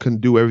can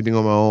do everything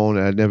on my own.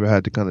 And I never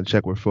had to kind of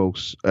check with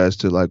folks as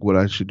to like what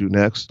I should do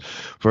next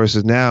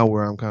versus now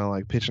where I'm kind of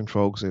like pitching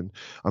folks and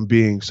I'm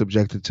being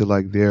subjected to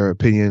like their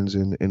opinions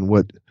and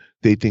what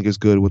they think is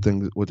good, what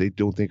they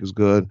don't think is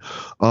good.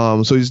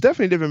 So it's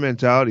definitely a different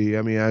mentality.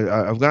 I mean,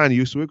 I've gotten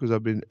used to it because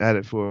I've been at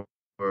it for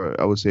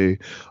I would say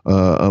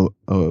a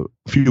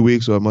few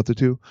weeks or a month or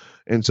two,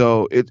 and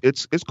so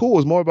it's cool.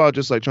 It's more about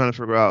just like trying to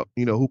figure out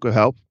who could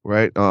help,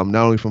 right? Not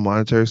only from a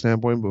monetary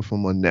standpoint, but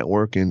from a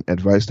network and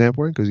advice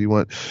standpoint, because you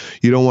want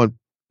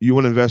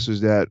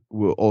investors that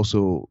will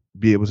also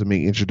be able to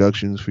make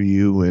introductions for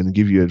you and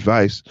give you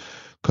advice,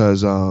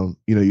 because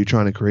you're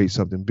trying to create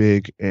something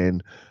big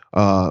and.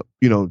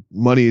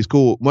 Money is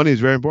cool. Money is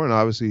very important.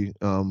 Obviously,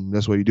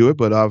 that's why you do it.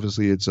 But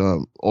obviously, it's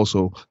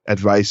also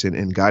advice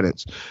and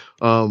guidance.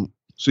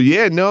 So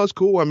yeah, no, it's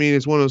cool. I mean,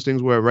 it's one of those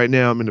things where right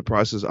now I'm in the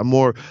process. I'm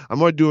more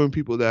doing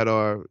people that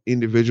are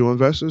individual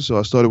investors. So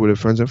I started with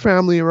friends and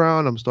family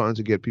around. I'm starting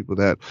to get people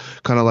that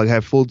kind of like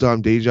have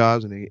full-time day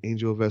jobs and they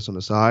angel invest on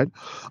the side.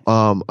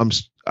 I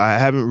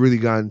haven't really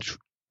gotten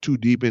too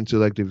deep into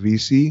like the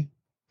VC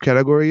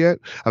category yet.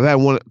 I've had a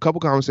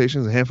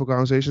handful of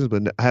conversations,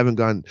 but I haven't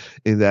gotten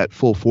in that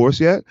full force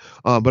yet.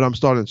 But I'm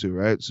starting to,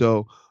 right?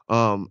 So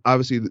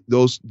obviously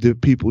the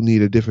people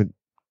need a different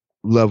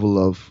level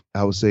of,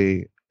 I would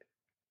say,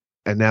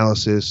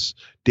 analysis,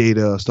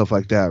 data, stuff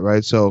like that,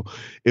 right? So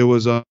it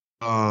was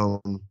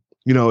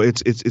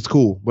it's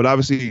cool, but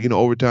obviously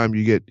over time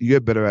you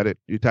get better at it.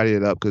 You tidy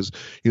it up because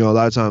a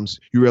lot of times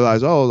you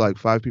realize, oh, like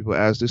 5 people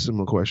asked this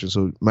similar question,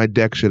 so my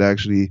deck should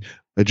actually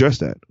address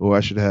that, or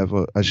I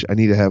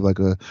need to have like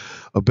a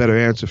better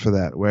answer for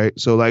that, right?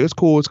 So like it's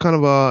cool. It's kind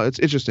of it's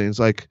interesting. It's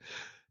like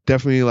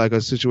definitely like a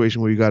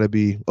situation where you got to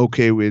be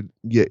okay with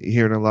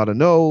hearing a lot of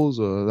no's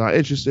or not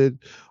interested,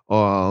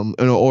 or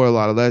a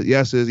lot of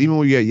yeses. Even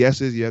when you get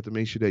yeses, you have to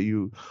make sure that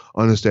you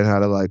understand how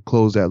to like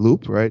close that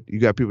loop, right? You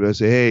got people that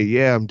say, hey,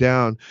 yeah, I'm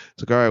down.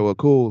 It's like, all right, well,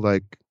 cool.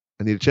 Like,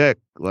 I need a check.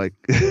 Like,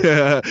 and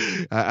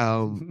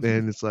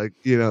it's like,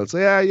 it's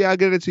like, yeah, I'll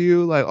get it to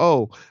you. Like,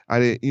 I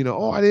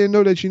didn't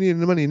know that you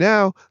needed the money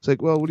now. It's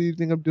like, well, what do you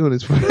think I'm doing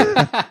this for?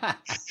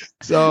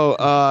 So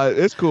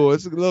it's cool.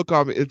 It's a little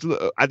common.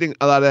 I think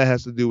a lot of that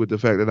has to do with the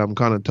fact that I'm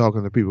kind of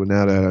talking to people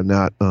now that are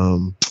not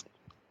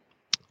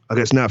I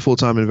guess not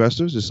full-time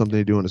investors. It's something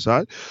they do on the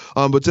side.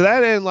 But to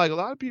that end, like a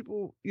lot of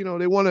people,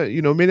 they want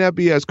to, may not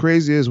be as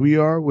crazy as we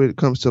are when it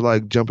comes to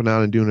like jumping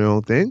out and doing their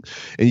own thing.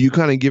 And you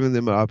kind of giving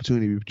them an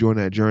opportunity to join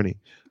that journey.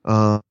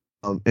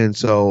 And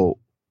so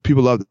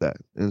people love that.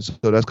 And so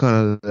that's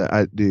kind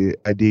of the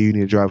idea you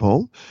need to drive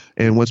home.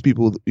 And once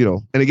people,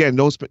 and again,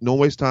 don't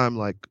waste time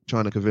like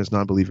trying to convince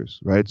non-believers,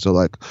 right? So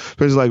like,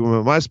 for instance, like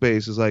my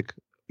space is like,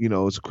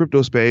 it's a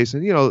crypto space,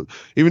 and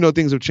even though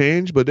things have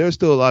changed, but there's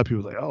still a lot of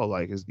people like, oh,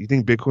 like, you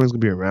think Bitcoin's gonna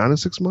be around in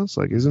 6 months?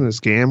 Like, isn't it a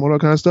scam? All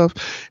that kind of stuff.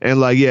 And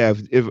like, yeah,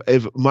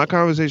 if my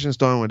conversation is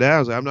starting with that, I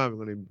was like, I'm not even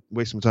gonna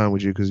waste some time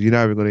with you because you're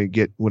not even gonna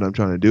get what I'm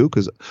trying to do.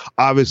 Because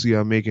obviously,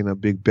 I'm making a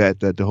big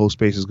bet that the whole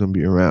space is gonna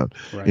be around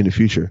in the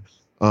future.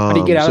 How do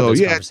you get out of those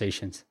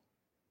conversations?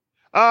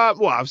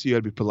 Well, obviously you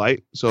gotta be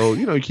polite. So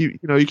you keep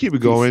it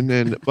going,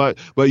 but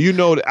I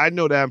know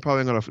that I'm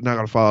probably not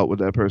gonna follow up with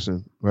that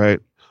person,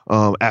 right?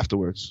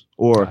 Afterwards,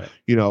 or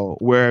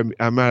where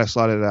I might have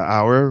slotted an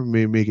hour,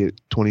 maybe make it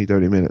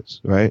 20-30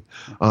 minutes, right?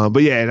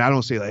 But yeah, and I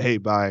don't say like, hey,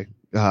 bye,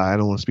 I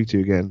don't want to speak to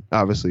you again,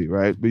 obviously,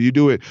 right? But you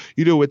do it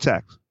with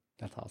tact.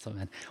 That's awesome,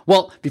 man.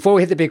 Well, before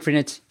we hit the big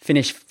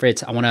finish,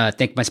 Fritz, I want to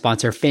thank my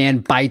sponsor,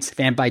 FanBytes,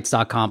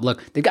 fanbytes.com.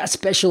 Look, they've got a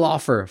special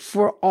offer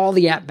for all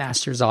the App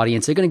Masters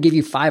audience. They're going to give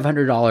you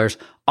 $500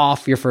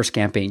 off your first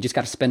campaign. You just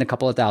got to spend a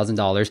couple of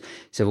 $1,000s.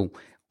 So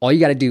all you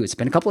got to do is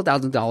spend a couple of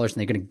 $1,000, and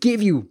they're going to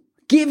give you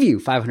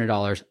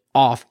 $500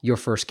 off your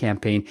first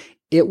campaign.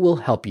 It will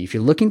help you. If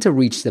you're looking to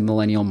reach the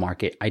millennial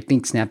market, I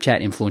think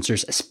Snapchat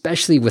influencers,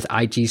 especially with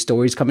IG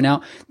stories coming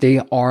out, they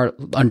are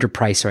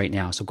underpriced right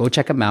now. So go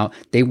check them out.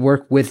 They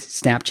work with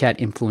Snapchat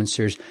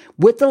influencers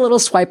with the little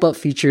swipe up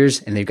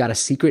features, and they've got a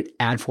secret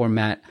ad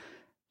format,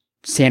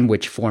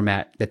 sandwich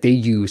format that they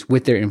use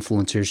with their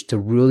influencers to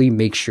really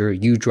make sure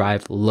you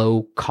drive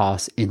low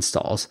cost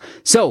installs.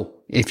 So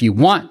if you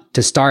want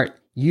to start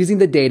using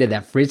the data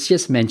that Fritz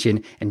just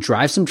mentioned and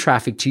drive some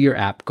traffic to your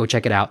app, go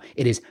check it out.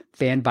 It is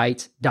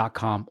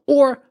fanbytes.com.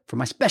 Or for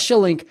my special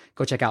link,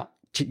 go check out,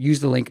 use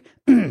the link,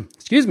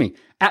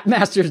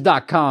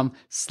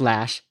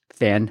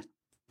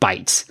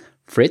 appmasters.com/fanbytes.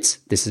 Fritz,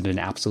 this has been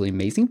absolutely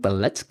amazing, but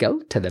let's go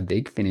to the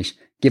big finish.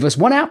 Give us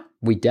one app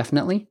we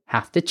definitely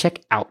have to check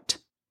out.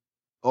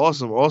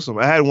 Awesome.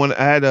 I had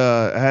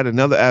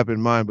another app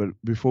in mind, but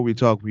before we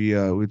talk, we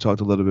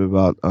talked a little bit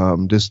about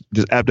this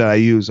app that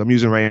I'm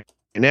using right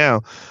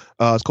now.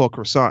 It's called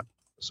Croissant.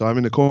 So I'm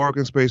in the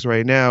co-working space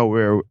right now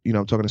where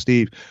I'm talking to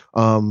Steve,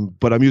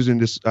 but I'm using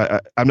this.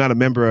 I'm not a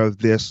member of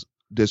this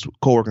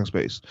co-working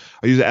space.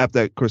 I use an app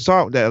that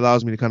Croissant that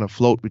allows me to kind of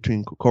float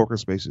between co-working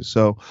spaces.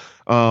 So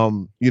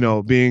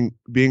being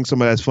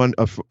somebody that's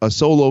a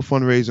solo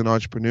fundraising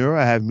entrepreneur,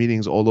 I have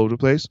meetings all over the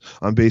place.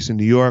 I'm based in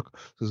New York,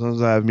 so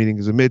sometimes I have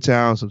meetings in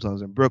Midtown,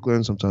 sometimes in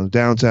Brooklyn, sometimes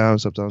downtown,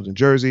 sometimes in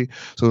Jersey.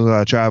 Sometimes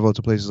I travel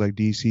to places like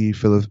DC,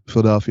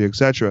 Philadelphia,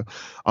 etc.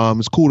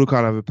 It's cool to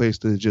kind of have a place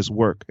to just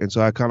work, and so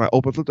I kind of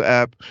open up the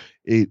app.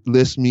 It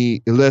lists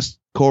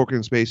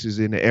co-working spaces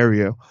in the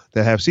area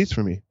that have seats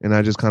for me, and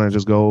I just kind of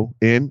just go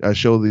in. I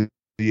show the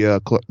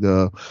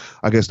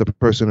I guess the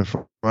person in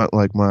front,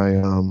 like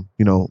my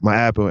my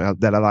app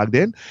that I logged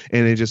in,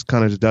 and it just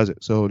kind of just does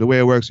it. So the way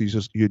it works, they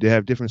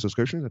have different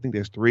subscriptions. I think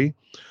there's 3.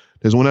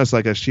 There's one that's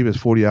like as cheap as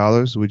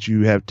 $40, which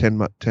you have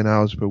 10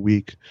 hours per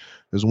week.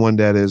 There's one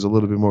that is a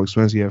little bit more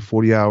expensive. You have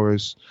 40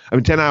 hours.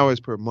 10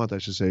 hours per month, I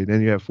should say.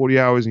 Then you have 40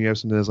 hours, and you have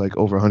something that's like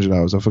over 100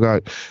 hours. I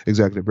forgot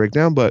exactly the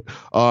breakdown, but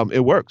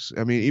it works.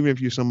 Even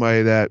if you're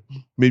somebody that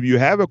maybe you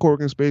have a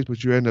co-working space,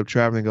 but you end up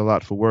traveling a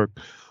lot for work,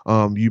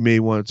 you may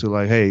want to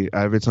like, hey,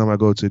 every time I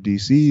go to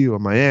DC or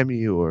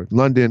Miami or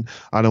London,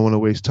 I don't want to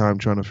waste time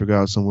trying to figure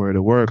out somewhere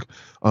to work.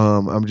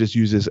 I'm just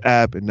use this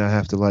app and not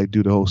have to like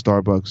do the whole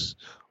Starbucks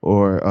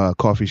or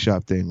coffee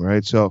shop thing,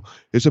 right? So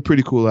it's a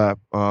pretty cool app,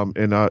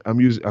 and I'm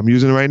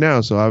using it right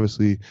now. So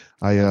obviously,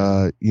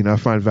 I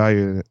find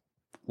value in it.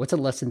 What's a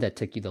lesson that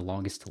took you the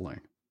longest to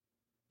learn?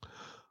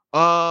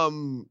 I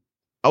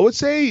would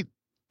say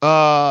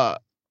leveraging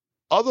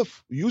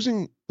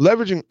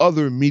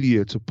other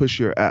media to push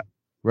your app,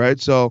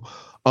 right? So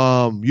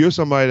you're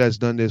somebody that's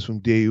done this from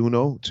day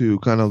uno to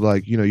kind of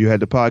like you had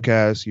the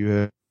podcast,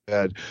 you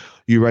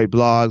write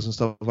blogs and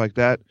stuff like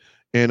that.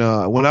 And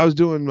when I was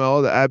doing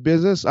all the app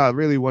business, I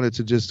really wanted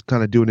to just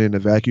kind of do it in a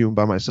vacuum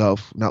by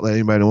myself, not let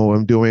anybody know what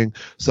I'm doing,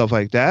 stuff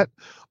like that.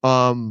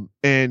 And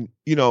I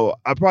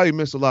probably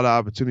missed a lot of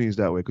opportunities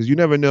that way because you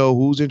never know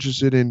who's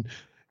interested in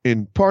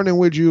partnering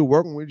with you,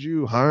 working with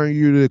you, hiring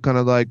you to kind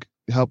of like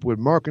help with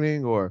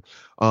marketing or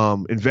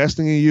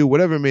investing in you,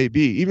 whatever it may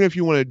be. Even if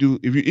you want to do,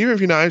 even if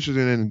you're not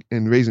interested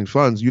in raising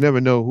funds, you never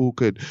know who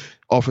could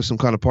offer some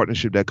kind of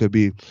partnership that could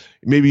be.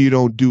 Maybe you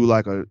don't do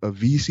like a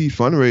VC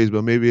fundraise,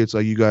 but maybe it's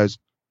like you guys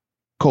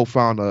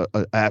co-found a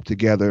app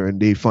together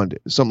and they fund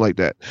it, something like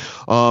that.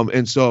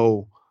 And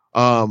so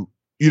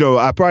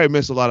I probably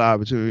missed a lot of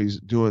opportunities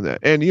doing that.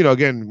 And,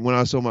 again, when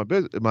I sold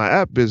my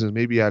app business,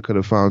 maybe I could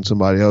have found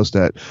somebody else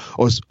or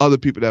other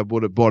people that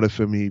would have bought it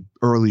for me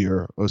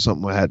earlier or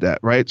something like that,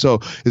 right? So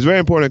it's very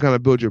important to kind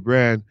of build your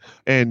brand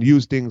and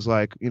use things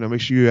like,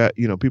 make sure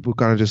people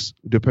kind of just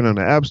depend on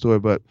the app store,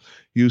 but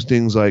use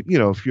things like,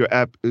 if your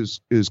app is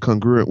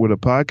congruent with a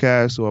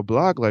podcast or a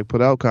blog, like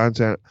put out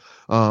content,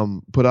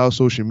 put out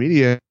social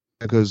media,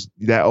 because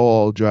that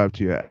all drive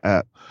to your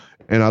app.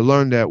 And I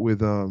learned that with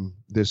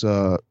this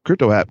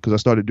crypto app, because I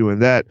started doing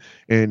that.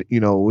 And,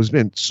 it's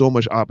been so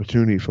much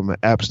opportunity from an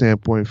app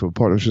standpoint, from a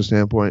partnership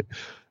standpoint,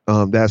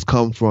 that's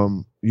come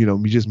from,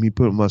 me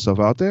putting myself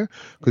out there,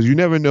 because you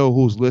never know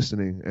who's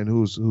listening and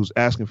who's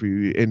asking for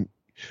you. And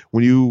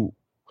when you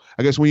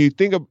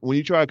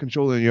try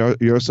controlling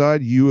your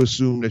side, you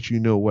assume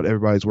that what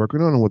everybody's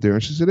working on and what they're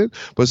interested in.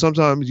 But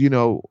sometimes,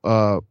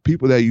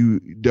 people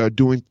that are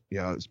doing,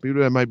 it's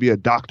people that might be a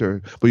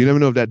doctor, but you never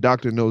know if that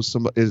doctor knows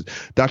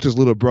doctor's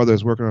little brother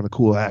is working on a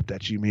cool app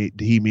that he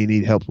may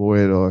need help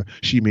with, or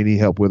she may need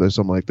help with, or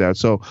something like that.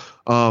 So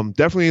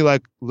definitely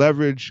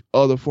leverage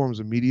other forms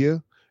of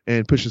media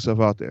and push yourself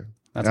out there.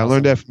 That's awesome. I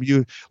learned that from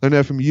you. Learned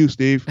that from you,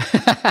 Steve.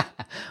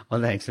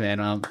 Well, thanks, man.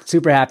 I'm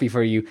super happy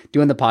for you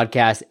doing the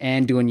podcast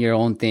and doing your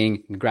own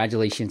thing.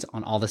 Congratulations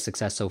on all the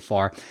success so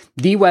far.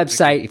 The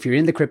website, if you're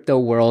in the crypto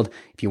world,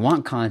 if you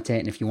want content,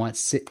 and if you want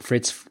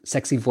Fritz's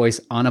sexy voice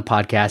on a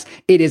podcast,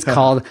 it is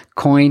called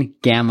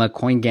CoinGamma,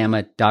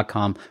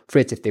 coingamma.com.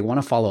 Fritz, if they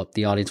want to follow up,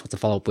 the audience wants to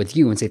follow up with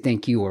you and say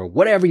thank you or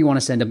whatever you want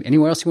to send them,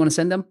 anywhere else you want to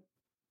send them?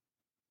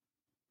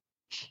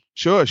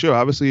 Sure.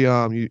 Obviously,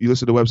 you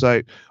listen to the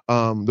website.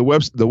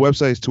 The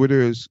website's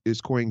Twitter is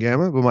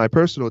CoinGamma, but my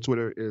personal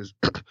Twitter is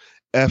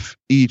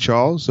FE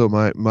Charles. So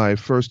my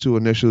first two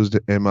initials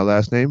and my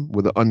last name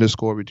with an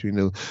underscore between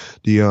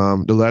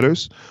the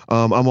letters.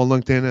 I'm on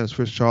LinkedIn as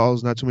Fritz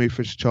Charles. Not too many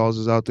Fritz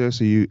Charleses out there,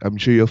 so I'm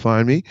sure you'll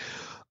find me.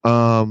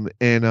 My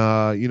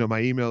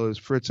email is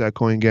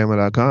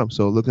fritz@coingamma.com.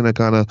 So looking to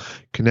kind of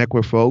connect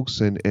with folks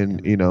and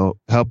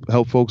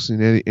help folks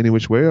in any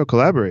which way or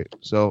collaborate.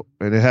 So,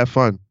 and have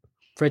fun.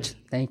 Fritz,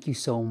 thank you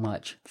so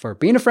much for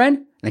being a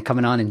friend and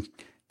coming on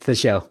to the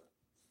show.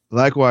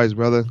 Likewise,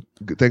 brother.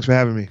 Thanks for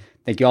having me.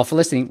 Thank you all for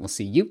listening. We'll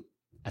see you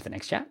at the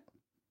next chat.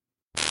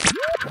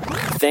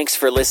 Thanks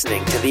for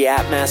listening to the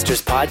App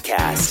Masters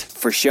podcast.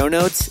 For show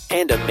notes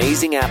and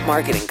amazing app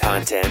marketing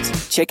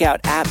content, check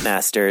out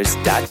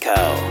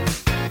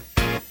appmasters.co.